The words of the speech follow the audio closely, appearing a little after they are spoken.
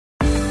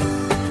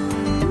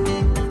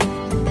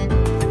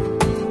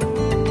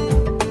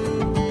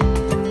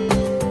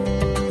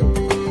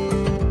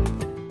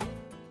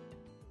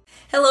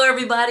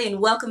everybody, and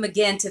welcome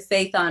again to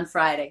Faith on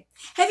Friday.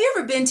 Have you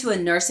ever been to a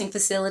nursing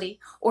facility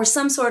or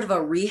some sort of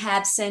a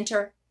rehab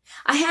center?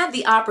 I had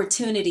the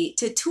opportunity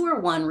to tour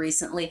one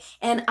recently,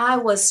 and I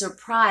was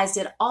surprised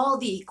at all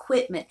the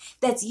equipment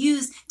that's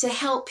used to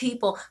help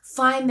people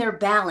find their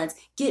balance,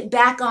 get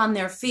back on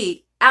their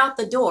feet, out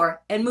the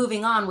door, and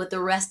moving on with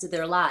the rest of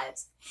their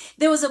lives.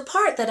 There was a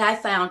part that I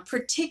found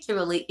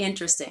particularly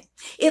interesting.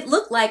 It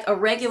looked like a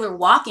regular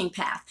walking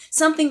path,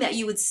 something that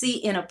you would see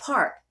in a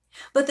park.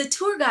 But the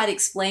tour guide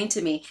explained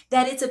to me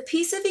that it's a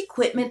piece of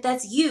equipment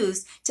that's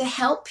used to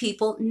help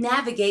people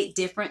navigate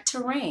different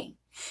terrain.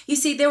 You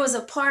see, there was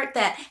a part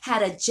that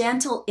had a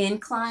gentle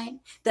incline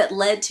that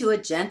led to a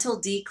gentle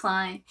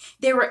decline.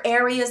 There were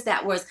areas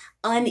that was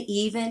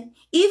uneven,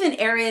 even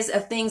areas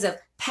of things of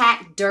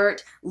packed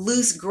dirt,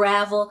 loose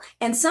gravel,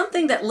 and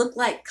something that looked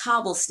like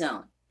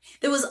cobblestone.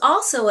 There was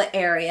also an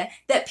area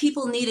that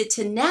people needed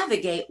to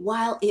navigate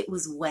while it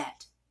was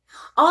wet.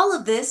 All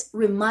of this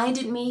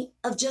reminded me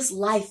of just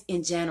life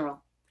in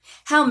general.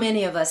 How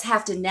many of us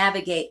have to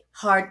navigate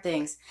hard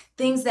things,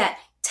 things that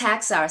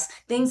tax us,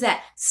 things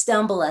that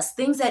stumble us,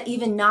 things that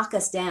even knock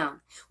us down.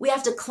 We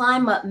have to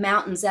climb up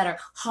mountains that are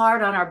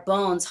hard on our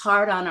bones,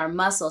 hard on our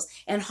muscles,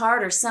 and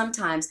harder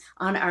sometimes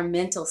on our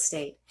mental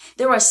state.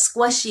 There are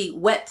squishy,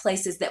 wet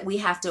places that we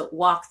have to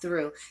walk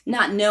through,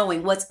 not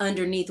knowing what's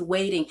underneath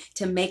waiting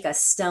to make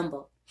us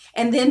stumble.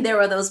 And then there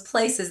are those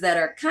places that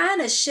are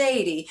kind of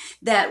shady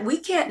that we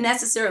can't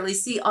necessarily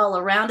see all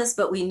around us,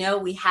 but we know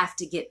we have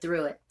to get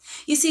through it.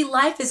 You see,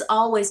 life is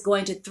always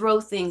going to throw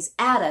things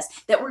at us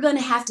that we're going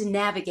to have to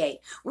navigate.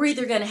 We're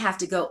either going to have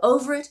to go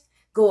over it,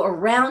 go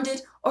around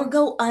it, or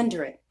go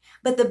under it.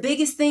 But the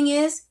biggest thing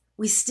is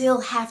we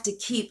still have to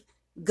keep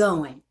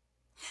going.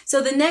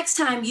 So the next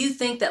time you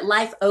think that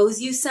life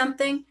owes you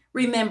something,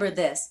 remember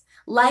this.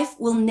 Life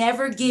will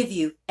never give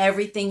you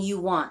everything you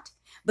want,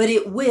 but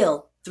it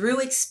will, through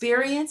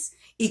experience,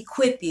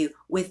 equip you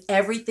with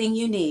everything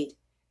you need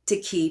to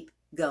keep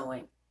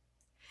going.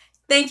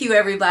 Thank you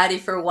everybody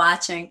for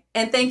watching,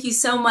 and thank you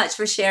so much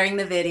for sharing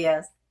the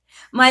videos.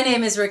 My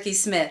name is Rookie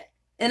Smith,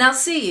 and I'll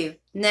see you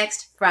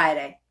next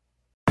Friday.